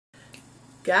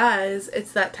Guys,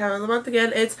 it's that time of the month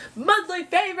again. It's monthly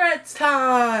favorites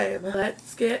time!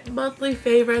 Let's get monthly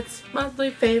favorites, monthly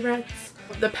favorites.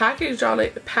 The package on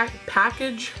it,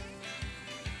 package,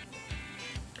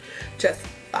 just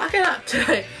fuck it up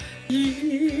today.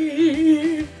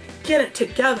 Get it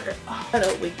together. Why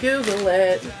don't we Google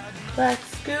it?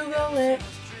 Let's Google it,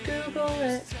 Google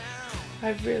it.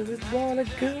 I really wanna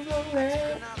Google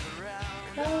it.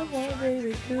 Come on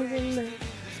baby, Google it.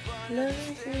 Let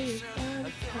me see if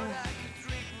I can.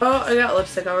 Oh, I got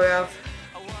lipstick on my mouth.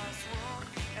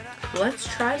 Let's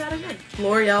try that again.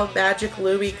 L'Oreal Magic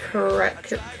Luby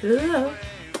Correct.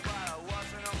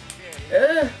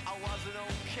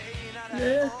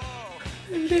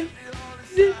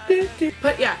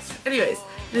 But yes, anyways,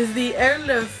 this is the end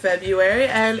of February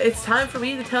and it's time for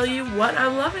me to tell you what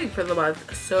I'm loving for the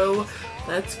month. So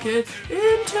let's get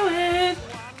into it.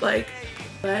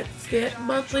 Let's get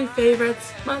monthly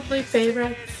favorites, monthly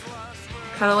favorites.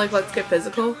 Kind of like let's get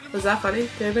physical. Was that funny?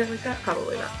 Did I like that?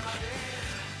 Probably not.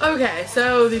 Okay,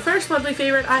 so the first monthly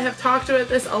favorite, I have talked about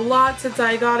this a lot since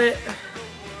I got it.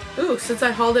 Since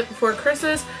I hauled it before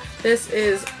Christmas. This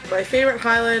is my favorite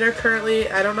highlighter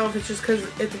currently. I don't know if it's just because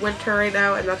it's winter right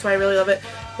now and that's why I really love it.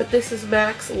 But this is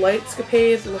MAC's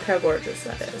Lightscapade. Look how gorgeous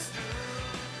that is.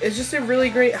 It's just a really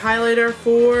great highlighter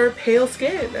for pale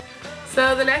skin.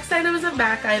 So the next item is a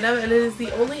MAC item, and it is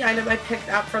the only item I picked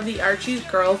up from the Archie's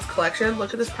Girls collection.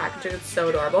 Look at this packaging, it's so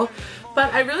adorable.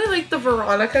 But I really like the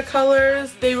Veronica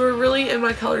colors. They were really in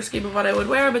my color scheme of what I would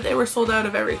wear, but they were sold out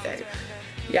of everything.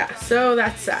 Yeah, so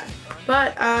that's sad.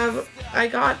 But I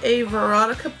got a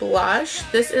Veronica blush.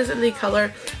 This is in the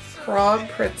color Prom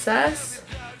Princess.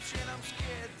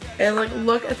 And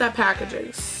look at that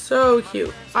packaging, so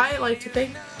cute. I like to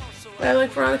think I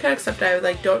like Veronica, except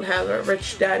I don't have a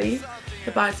rich daddy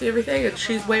that buys me everything, and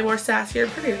she's way more sassier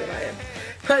and prettier than I am.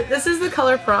 But this is the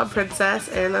color Prom Princess,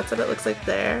 and that's what it looks like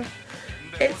there.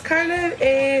 It's kind of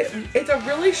it's a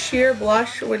really sheer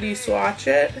blush when you swatch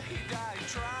it.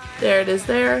 There it is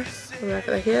there, on the back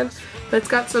of the hand. But it's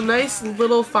got some nice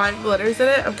little fine glitters in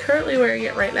it. I'm currently wearing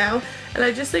it right now, and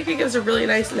I just think it gives a really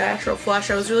nice natural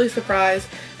flush. I was really surprised,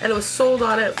 and it was sold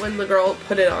on it when the girl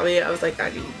put it on me. I was like,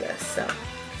 I need this, so.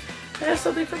 I have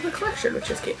something from the collection, which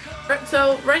is cute.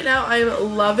 So right now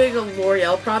I'm loving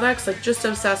L'Oreal products, just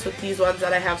obsessed with these ones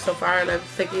that I have so far, and I'm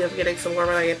thinking of getting some more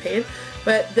when I get paid.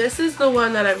 But this is the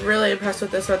one that I'm really impressed with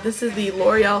this one. This is the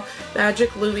L'Oreal Magic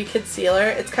Luby Concealer.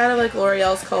 It's kind of like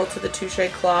L'Oreal's Call to the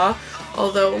Touche Claw,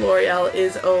 although L'Oreal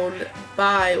is owned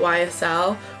by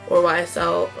YSL, or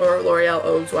L'Oreal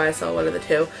owns YSL, one of the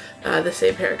two, the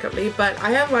same parent company. But I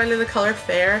have mine in the color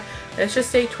Fair, and it's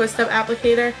just a twist-up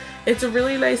applicator. It's a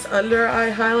really nice under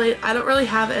eye highlight. I don't really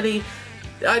have any,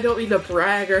 I don't mean to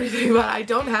brag or anything, but I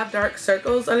don't have dark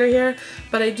circles under here,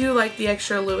 but I do like the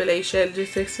extra illumination,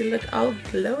 just makes it look all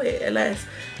glowy and nice.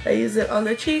 I use it on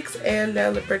the cheeks and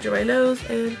down the bridge of my nose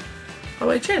and on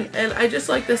my chin, and I just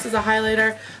like this as a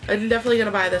highlighter. I'm definitely going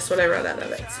to buy this when I run out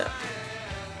of it.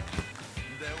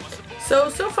 So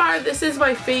far this is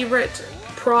my favorite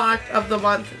product of the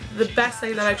month, the best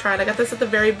thing that I tried. I got this at the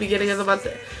very beginning of the month,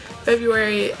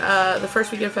 February, the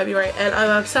first week of February, and I'm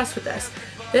obsessed with this.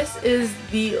 This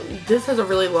has a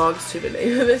really long stupid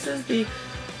name. This is the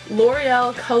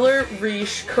L'Oreal Color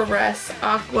Riche Caress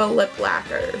Aqua Lip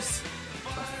Lacquers.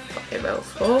 Fucking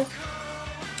mouthful.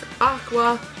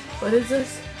 Aqua, what is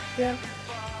this? Yeah.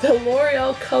 The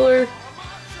L'Oreal Color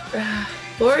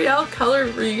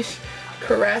Riche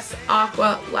Caress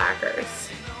Aqua Lacquers.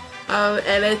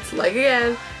 And it's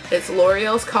again, it's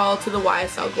L'Oreal's call to the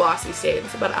YSL glossy stains,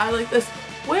 but I like this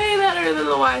way better than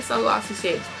the YSL glossy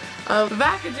stains. The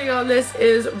packaging on this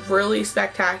is really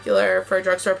spectacular for a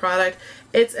drugstore product.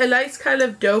 It's a nice kind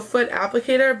of doe foot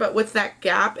applicator, but with that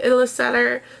gap in the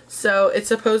center, so it's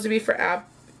supposed to be for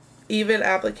even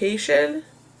application.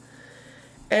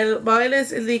 And mine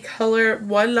is in the color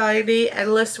 190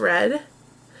 Endless Red.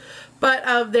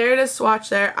 But there it is swatch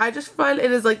there. I just find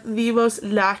it is the most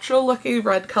natural looking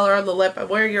red color on the lip. I'm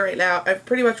wearing it right now. I've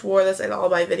pretty much wore this in all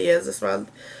my videos this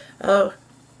month.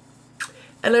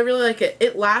 And I really like it.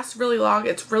 It lasts really long.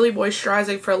 It's really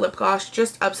moisturizing for a lip gloss.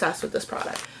 Just obsessed with this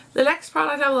product. The next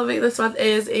product I'm loving this month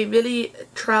is a mini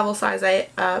travel size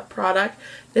product.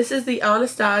 This is the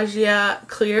Anastasia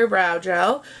Clear Brow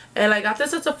Gel. And I got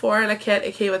this at Sephora in a kit.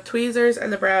 It came with tweezers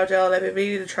and the brow gel, and I've been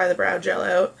meaning to try the brow gel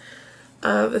out.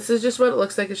 This is just what it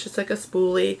looks like. It's just like a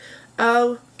spoolie.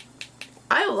 I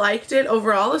liked it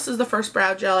overall. This is the first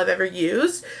brow gel I've ever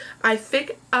used. I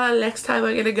think next time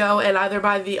I'm going to go and either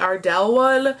buy the Ardell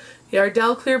one, the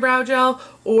Ardell Clear Brow Gel,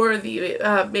 or the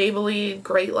Maybelline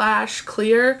Great Lash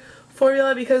Clear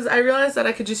formula, because I realized that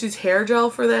I could just use hair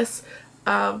gel for this.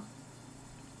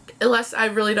 Unless I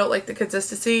really don't like the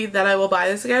consistency, then I will buy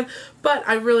this again. But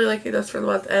I'm really liking this for the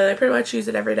month, and I pretty much use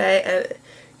it every day, and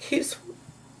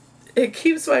it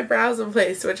keeps my brows in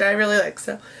place, which I really like,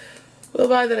 so we'll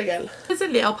buy that again. This is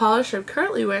a nail polish. I'm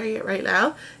currently wearing it right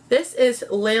now. This is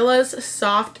Layla's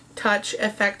Soft Touch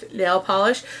Effect Nail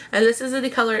Polish, and this is in the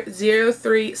color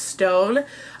 03 Stone.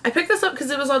 I picked this up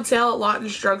because it was on sale at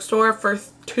Lawton's drugstore for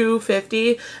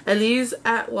 $2.50, and these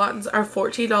at Lawton's are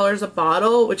 $14 a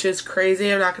bottle, which is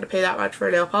crazy. I'm not going to pay that much for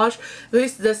a nail polish. At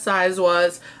least this size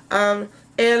was. And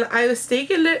I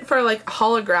mistaken it for like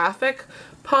holographic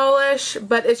polish,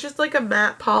 but it's just like a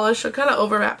matte polish, so kind of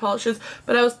over matte polishes,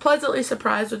 but I was pleasantly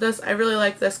surprised with this. I really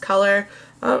like this color,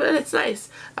 and it's nice.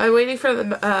 I'm waiting for the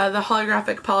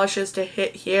holographic polishes to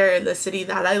hit here in the city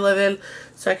that I live in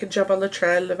so I can jump on the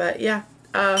trend, but yeah,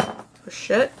 oh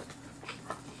shit.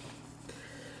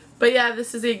 But yeah,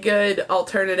 this is a good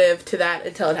alternative to that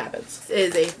until it happens. This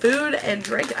is a food and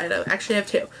drink item. Actually, I have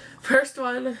two. First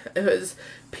one, it was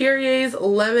Perrier's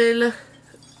Lemon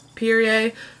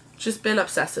Perrier. Just been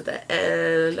obsessed with it,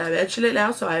 and I mentioned it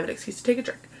now, so I have an excuse to take a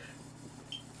drink.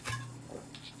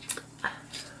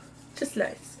 Just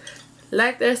nice.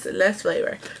 Like this and less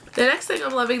flavor. The next thing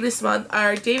I'm loving this month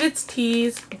are David's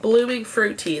Tea's Blooming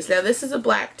Fruit Teas. Now this is a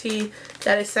black tea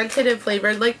that is scented and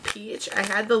flavored like peach. I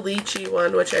had the lychee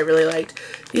one, which I really liked.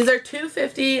 These are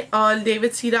 $2.50 on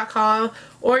davidstea.com,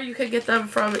 or you can get them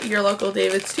from your local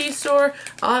David's Tea store.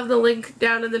 I'll have the link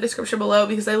down in the description below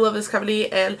because I love this company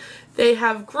and they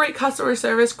have great customer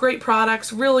service, great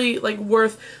products, really like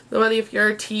worth the money if you're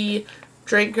a tea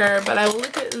drinker. But I will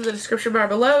link it in the description bar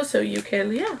below so you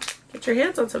can, yeah, get your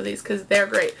hands on some of these because they're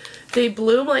great. They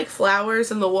bloom like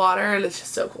flowers in the water and it's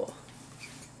just so cool.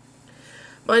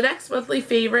 My next monthly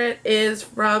favorite is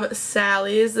from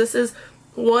Sally's. This is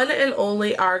One and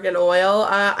Only Argan Oil.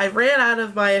 I ran out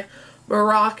of my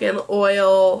Moroccan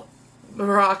oil,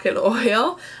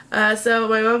 so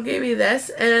my mom gave me this,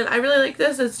 and I really like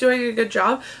this. It's doing a good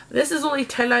job. This is only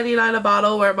 $10.99 a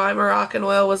bottle, where my Moroccan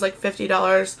oil was like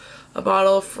 $50 a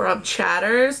bottle from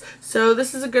Chatters. So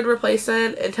this is a good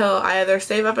replacement until I either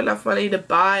save up enough money to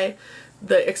buy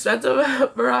the expensive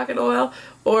Moroccan oil,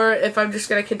 or if I'm just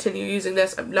going to continue using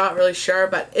this. I'm not really sure,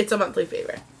 but it's a monthly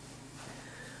favorite.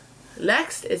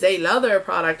 Next is another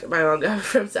product my mom got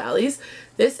from Sally's.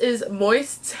 This is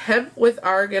Moist's Hemp with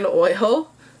Argan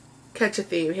Oil. Catch a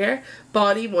theme here.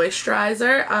 Body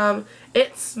moisturizer.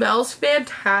 It smells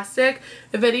fantastic.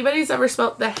 If anybody's ever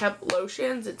smelled the hemp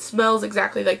lotions, it smells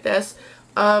exactly like this.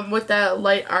 With that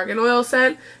light argan oil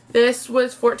scent. This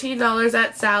was $14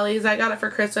 at Sally's. I got it for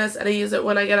Christmas and I use it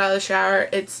when I get out of the shower.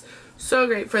 It's so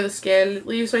great for the skin. It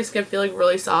leaves my skin feeling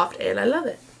really soft and I love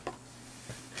it.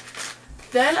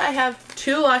 Then I have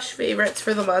two Lush favorites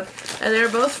for the month, and they're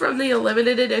both from the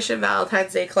limited edition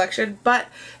Valentine's Day collection, but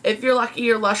if you're lucky,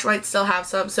 your Lush might still have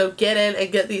some, so get in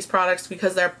and get these products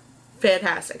because they're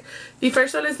fantastic. The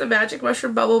first one is the Magic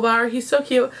Mushroom Bubble Bar. He's so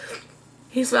cute.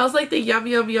 He smells like the Yum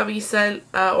Yum Yummy scent,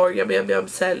 or Yum Yum Yum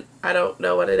scent. I don't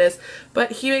know what it is,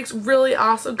 but he makes really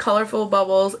awesome, colorful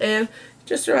bubbles, and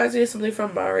just reminds me of something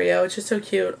from Mario, which is so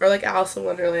cute, or like Alice in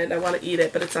Wonderland. I want to eat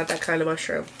it, but it's not that kind of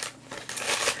mushroom.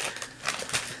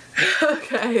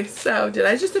 Okay, so did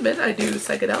I just admit I do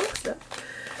psychedelic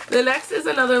stuff? The next is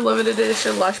another limited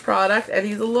edition Lush product, and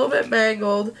he's a little bit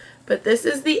mangled, but this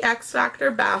is the X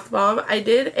Factor Bath Bomb. I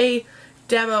did a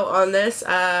demo on this,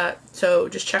 so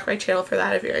just check my channel for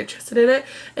that if you're interested in it.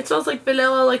 It smells like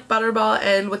vanilla, like Butterball,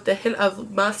 and with the hint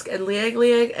of musk and liang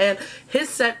liang, and his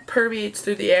scent permeates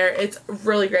through the air. It's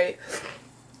really great.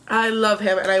 I love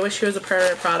him, and I wish he was a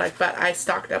permanent product, but I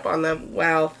stocked up on them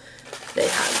while they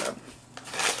had them.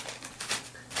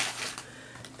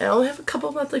 I only have a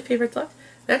couple monthly favorites left.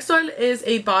 Next one is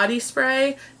a body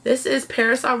spray. This is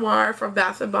Paris Armoire from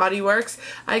Bath & Body Works.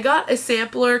 I got a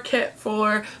sampler kit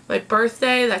for my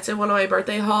birthday. That's in one of my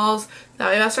birthday hauls that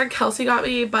my best friend Kelsey got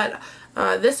me, but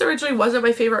this originally wasn't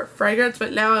my favorite fragrance,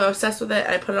 but now I'm obsessed with it.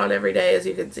 I put it on every day. As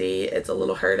you can see, it's a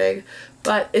little hurting,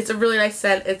 but it's a really nice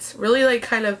scent. It's really like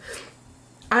kind of,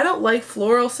 I don't like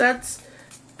floral scents,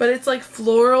 but it's like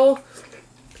floral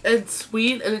and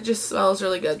sweet, and it just smells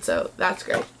really good, so that's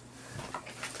great.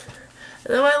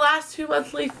 And then my last two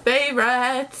monthly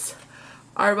favorites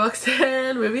are books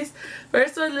and movies.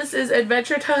 First one, this is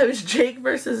Adventure Time's Jake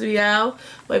vs. Meow.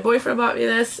 My boyfriend bought me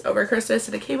this over Christmas,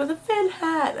 and it came with a Finn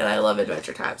hat, and I love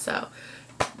Adventure Time, so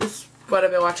this is what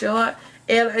I've been watching a lot.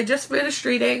 And I just finished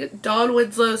reading Dawn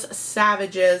Winslow's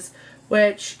Savages,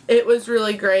 which it was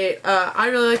really great. I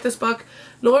really like this book.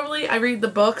 Normally I read the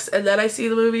books and then I see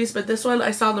the movies, but this one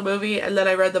I saw the movie and then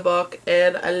I read the book,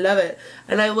 and I love it.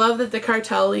 And I love that the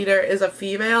cartel leader is a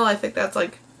female. I think that's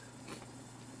like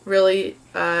really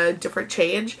different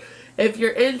change. If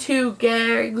you're into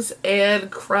gangs and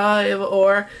crime,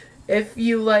 or if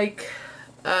you like,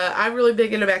 I'm really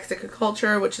big into Mexican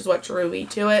culture, which is what drew me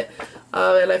to it,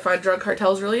 and I find drug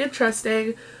cartels really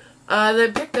interesting,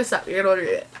 then pick this up. You're going to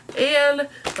read it. And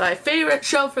my favorite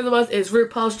show for the month is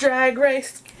RuPaul's Drag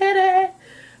Race. Get it?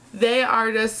 They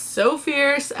are just so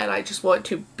fierce, and I just want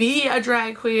to be a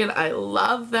drag queen. I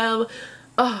love them.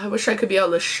 Oh, I wish I could be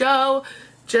on the show.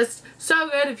 Just so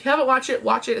good. If you haven't watched it,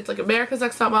 watch it. It's like America's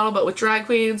Next Top Model, but with drag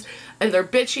queens, and they're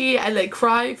bitchy, and they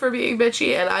cry for being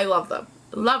bitchy, and I love them.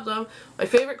 Love them. My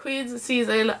favorite queens this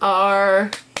season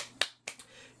are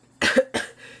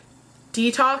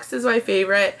Detox is my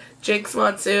favorite, Jinx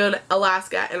Monsoon,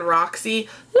 Alaska, and Roxy.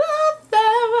 Love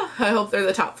them! I hope they're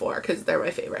the top 4 because they're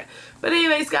my favorite. But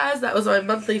anyways, guys, that was my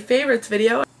monthly favorites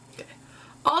video.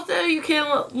 Also, you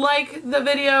can like the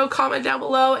video, comment down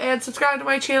below, and subscribe to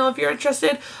my channel if you're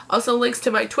interested. Also, links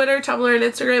to my Twitter, Tumblr, and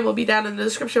Instagram will be down in the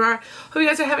description bar. Hope you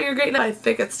guys are having a great night. I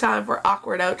think it's time for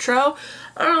awkward outro.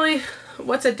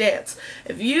 What's a dance?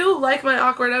 If you like my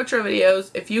awkward outro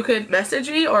videos, if you could message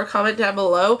me or comment down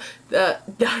below the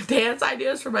dance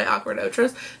ideas for my awkward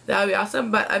outros, that would be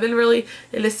awesome. But I've been really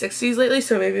into 60s lately,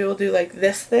 so maybe we'll do like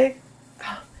this thing.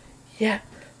 Oh, yeah.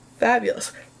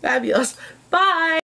 Fabulous. Fabulous. Bye!